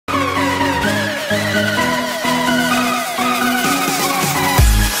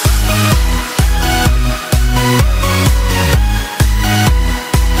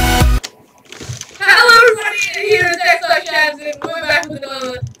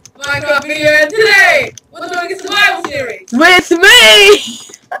Minecraft video, and today we're doing a survival series with me.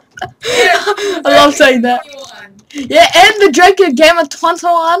 I love saying that. Yeah, and the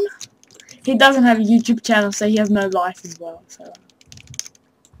TheDracoGamer21. He doesn't have a YouTube channel, so he has no life as well. So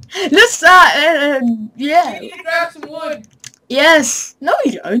let's start. Yeah. You need to grab some wood. Yes. No,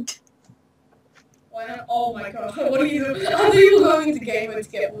 you don't. Why not? Oh my god. What are you doing? I thought you were going to Gamer to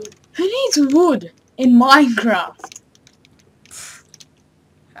get wood. Who needs wood in Minecraft?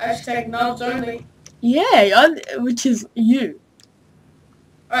 Hashtag knobs only. Yeah, which is you.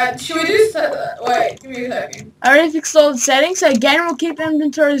 Alright, should we do wait, give me a second. I already fixed all the settings, so again we'll keep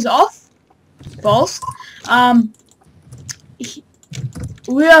inventories off. False.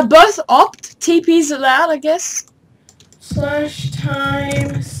 We are both opt. TP's allowed, I guess.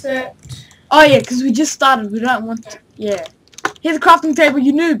 /time set. Oh yeah, because we just started. We don't want to. Yeah. Here's the crafting table,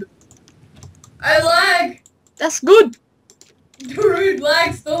 you noob. I lag. That's good. Rude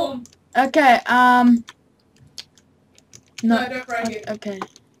lag storm. Okay, No, don't break it. Okay.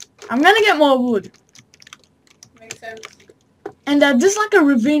 I'm gonna get more wood. Makes sense. And there's like a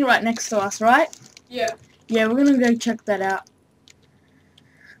ravine right next to us, right? Yeah. Yeah, we're gonna go check that out.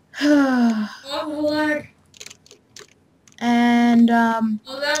 Oh, lag. And I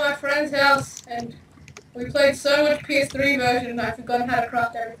was at my friend's house and we played so much PS3 version I've forgotten how to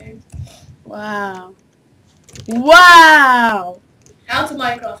craft everything. wow. Wow! Out to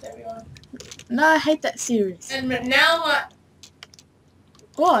Minecraft, everyone. No, I hate that series. And now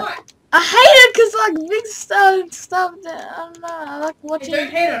What? I hate it because like big stuff that I don't know. I like watching. Hey,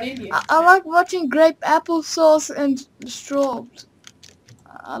 don't hate on India. I like watching grape applesauce and straws.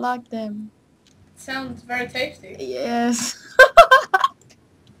 I like them. Sounds very tasty. Yes.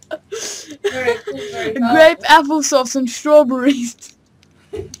 Very cool, very Grape applesauce and strawberries.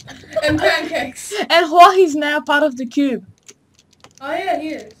 And pancakes. And Huahi's now part of the cube. Oh yeah, he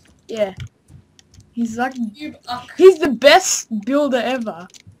is. Yeah. He's like Cube Uck. he's the best builder ever.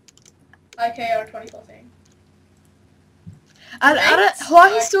 IKR 2014. I don't.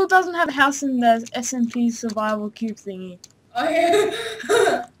 Huahi still doesn't have a house in the SMP survival cube thingy. Oh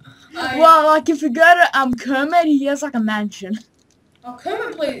yeah. Well, like if you go to Kermit, he has like a mansion. Oh,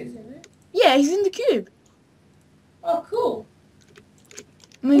 Kermit plays, isn't it? Yeah, he's in the cube. Oh, cool.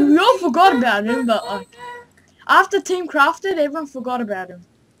 I mean, we all forgot about him, but like after Team Crafted, everyone forgot about him.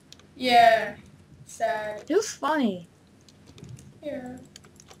 Yeah. Sad. It was funny. Yeah.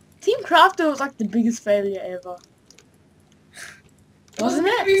 Team Crafted was like the biggest failure ever. Wasn't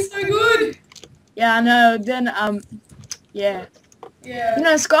it? Be so good. Yeah, I know. Then yeah. Yeah. You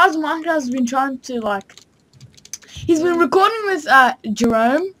know, Sky's Minecraft has been trying to like. He's been recording with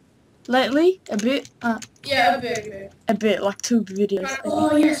Jerome lately a bit. Yeah, a bit. A bit, like 2 videos.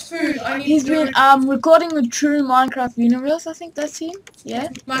 Oh yes, food. I need. He's been recording with True Minecraft Universe. I think that's him. Yeah.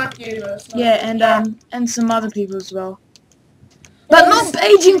 Minecraft Universe. Yeah, and some other people as well. But not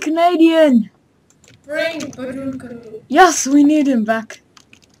Asian Canadian. Bring Badunku. Yes, we need him back.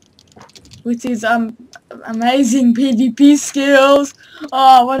 With his amazing PvP skills.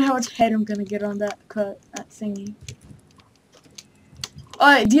 Oh, I wonder how much hate I'm gonna get on that thingy.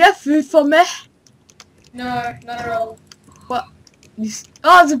 Alright, do you have food for me? No, not at all. What?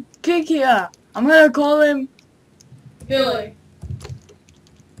 Oh, there's a pig here. I'm gonna call him Billy.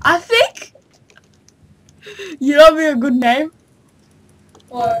 I think you know be a good name.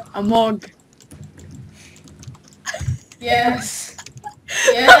 What? Amog. Yes.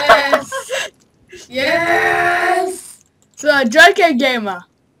 Yes. Yes. So, Draco Gamer,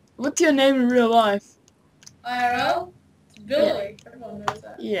 what's your name in real life? IRL? It's Billy. Yeah. Everyone knows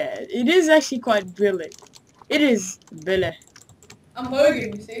that. Yeah, it is actually quite Billy. It is Billy. I'm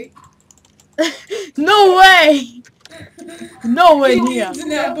Hogan, you see. No way! No way near.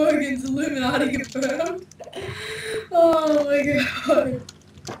 Now Hogan's Illuminati confirmed. Oh my god.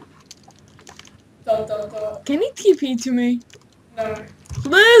 Dot. Can you TP to me? No.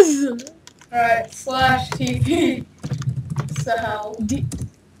 Please! Alright, /TP. Sahel.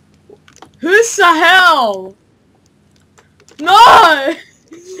 Who's Sahel? No!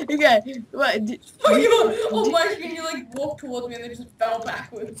 Okay, wait. Oh my screen, you like walked towards me and then just fell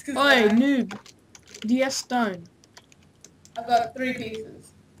backwards. Oi, noob. Do you have stone? I've got 3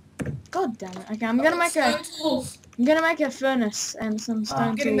 pieces. God damn it. Okay, I'm gonna make a furnace and some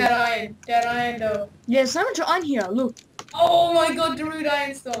stone getting tools. that iron though. Yeah, so much iron here, look. Oh my god, the rude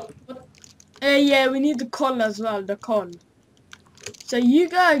iron stuff. What? Yeah, we need the coal as well, the coal. So you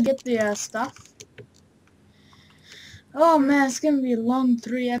go get the stuff. Oh man, it's gonna be a long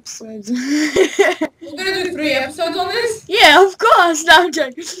 3 episodes. We're gonna do 3 episodes on this? Yeah, of course. No, I'm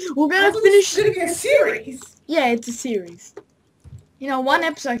joking. We're gonna finish. It's gonna be a series. Yeah, it's a series. You know, one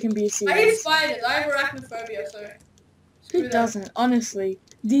episode can be a I hate series. spiders. I have arachnophobia, so... Who doesn't? Honestly,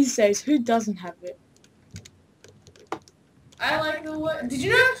 these days, who doesn't have it? I like the way... Did you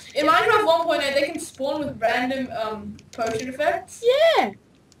know, in Minecraft 1.8, they can spawn with random, potion effects? Yeah!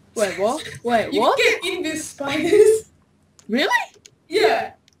 Wait, what? Wait, You what? can get invis spiders. Really?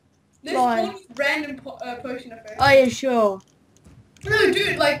 Yeah. They Why? spawn with random potion effects. Oh yeah, sure. No,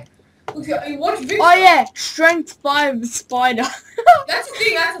 dude, like... Look, you watch videos. Oh yeah, strength 5 spider. That's the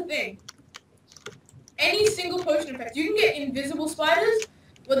thing, that's the thing. Any single potion effect. You can get invisible spiders.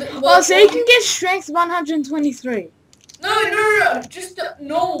 Oh, so you can get strength 123. No. Just the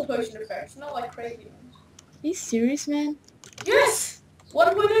normal potion effects, not like crazy ones. Are you serious, man? Yes!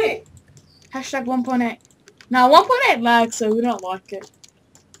 1.8. Hashtag 1.8. Now 1.8 lags, so we don't like it.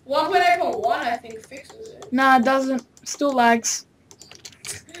 1.8.1 I think fixes it. Nah, it doesn't. Still lags.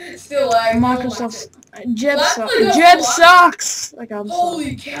 Still like Microsoft's Jeb Well, sucks. actually, Jeb no, sucks. Like I'm sorry.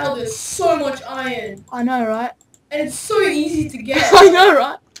 holy cow, there's so much iron. I know, right? And it's so easy to get. I know,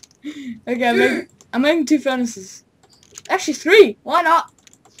 right? Okay, Dude. I'm making 2 furnaces. Actually 3. Why not?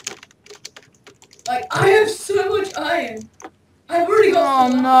 Like, I have so much iron. I've already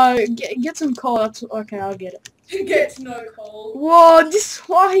got Oh no, get some coal. That's okay. I'll get it. to get to know coal. Whoa, this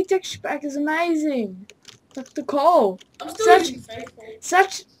Hawaii texture pack is amazing. Look the coal. I'm still using faithful.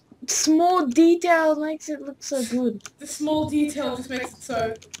 Such small detail makes it look so good. The small detail just makes it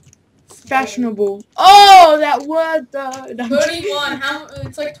so small. Fashionable. Oh, that word though. 31. How?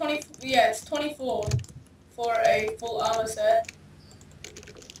 It's like 20. Yeah, it's 24 for a full armor set.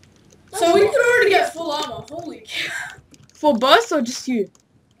 So we could already get full armor. Holy cow. For both or just you?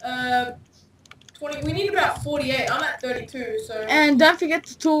 20. We need about 48. I'm at 32. So. And don't forget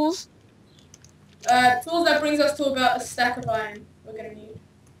the tools. Tools that brings us to about a stack of iron. We're gonna need.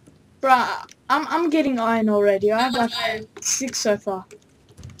 Bruh, I'm getting iron already. I have How much like iron? 6 so far.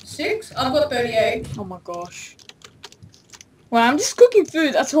 6? I've got 38. Oh my gosh. Well, I'm just cooking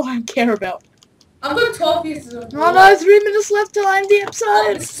food. That's all I care about. I've got 12 pieces of wood. Oh no, 3 minutes left till I end the Oh,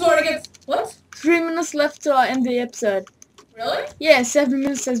 episode. this is already gets... What? 3 minutes left till I end the episode. Really? Yeah, 7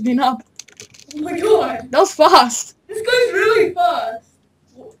 minutes has been up. Oh my god. That was fast. This goes really fast.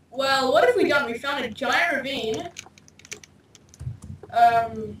 Well, what have we done? We found a giant ravine.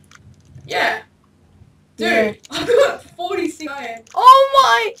 Yeah. Dude, Yeah. I've got 46 iron. Oh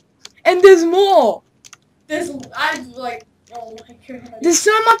my! And there's more. I've like, oh my god. There's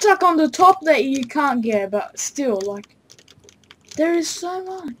so much like on the top that you can't get, but still, like, there is so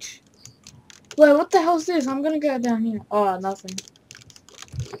much. Wait, what the hell's this? I'm gonna go down here. Oh, nothing.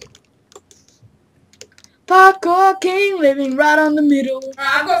 Parkour King living right on the middle.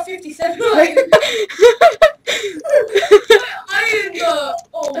 I've got 57 iron. Iron though.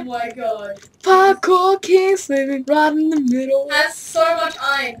 Oh my god. Parkour King's living right in the middle. Has so much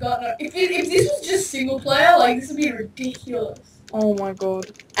iron. God no. If this was just single player, like this would be ridiculous. Oh my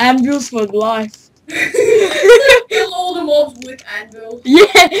god. Anvils for life. Kill all the mobs with anvil.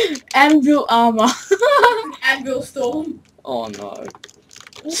 Yeah, anvil armor. Anvil storm. Oh no.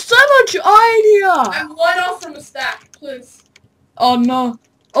 So much iron here. I'm one off from a stack, please. Oh no.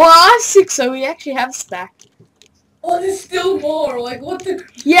 Oh, I have 6, so we actually have a stack. Oh, there's still more. Like what the?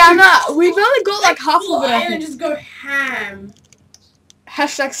 Yeah, no, we've only got like half of it, I and think. just go ham.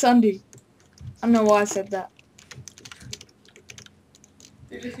 Hashtag Sunday. I don't know why I said that.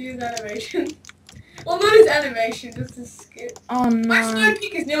 Did you see his animation? Well, not his animation, just his skit. Oh My no. stone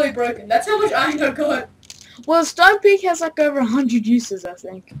peak is nearly broken. That's how much iron I've got. Well, Stone Peak has like over 100 uses, I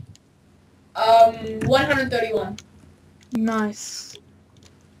think. 131. Nice.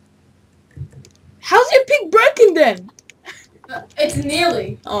 How's your peak broken then? It's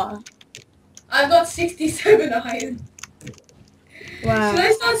nearly. Oh, I've got 67 iron. wow. Should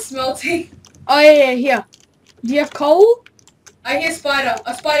I start smelting? Oh yeah, here. Do you have coal? I hear spider.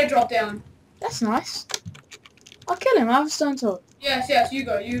 A spider dropped down. That's nice. I'll kill him. I have a stone sword. Yes, you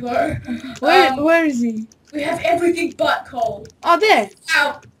go. Where is he? We have everything but coal. Oh, there.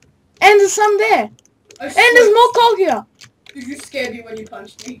 Ow. And there's some there. I And there's more coal here. You scared me when you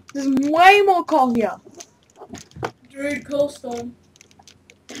punched me. There's way more coal here. Dude, coalstone.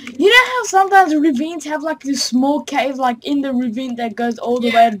 You know how sometimes ravines have like this small cave like in the ravine that goes all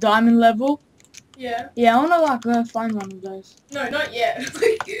the way to diamond level? Yeah. Yeah, I wanna like go find one of those. No, not yet.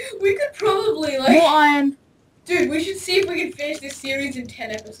 Like, we could probably like... More iron. Dude, we should see if we can finish this series in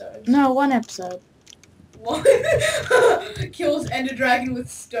 10 episodes. No, 1 episode. What? Kills Ender Dragon with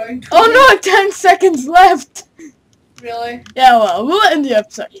stone. Oh no, 10 seconds left. Really? Yeah, well, we'll end the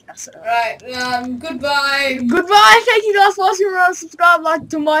episode. Yeah, so. Alright, goodbye. Goodbye. Thank you guys for watching. Remember to subscribe, like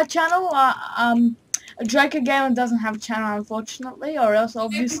to my channel. TheDracoGamer doesn't have a channel, unfortunately, or else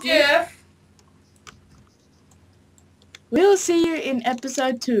obviously. Jeff. We'll see you in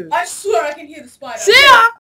episode 2. I swear I can hear the spider. See ya!